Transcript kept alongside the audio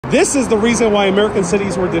This is the reason why American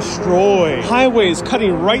cities were destroyed. Highways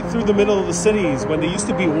cutting right through the middle of the cities when they used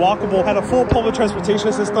to be walkable, had a full public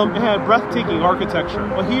transportation system, and had breathtaking architecture.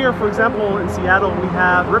 But here, for example, in Seattle, we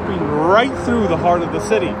have ripping right through the heart of the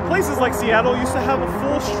city. Places like Seattle used to have a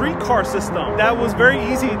full streetcar system that was very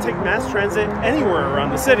easy to take mass transit anywhere around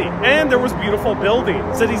the city. And there was beautiful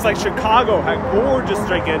buildings. Cities like Chicago had gorgeous,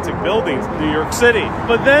 gigantic buildings. New York City.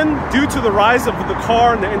 But then, due to the rise of the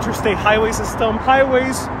car and the interstate highway system,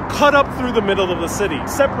 highways cut up through the middle of the city,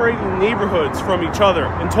 separating neighborhoods from each other.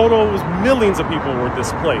 In total, it was millions of people were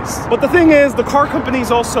displaced. But the thing is, the car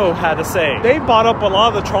companies also had a say. They bought up a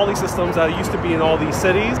lot of the trolley systems that used to be in all these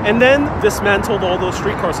cities, and then dismantled all those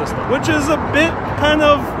streetcar systems, which is a bit kind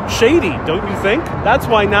of shady, don't you think? That's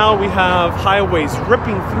why now we have highways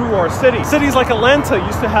ripping through our city. Cities like Atlanta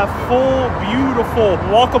used to have full, beautiful,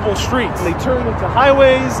 walkable streets. They turned into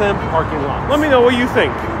highways and parking lots. Let me know what you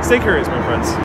think. Stay curious, my friends.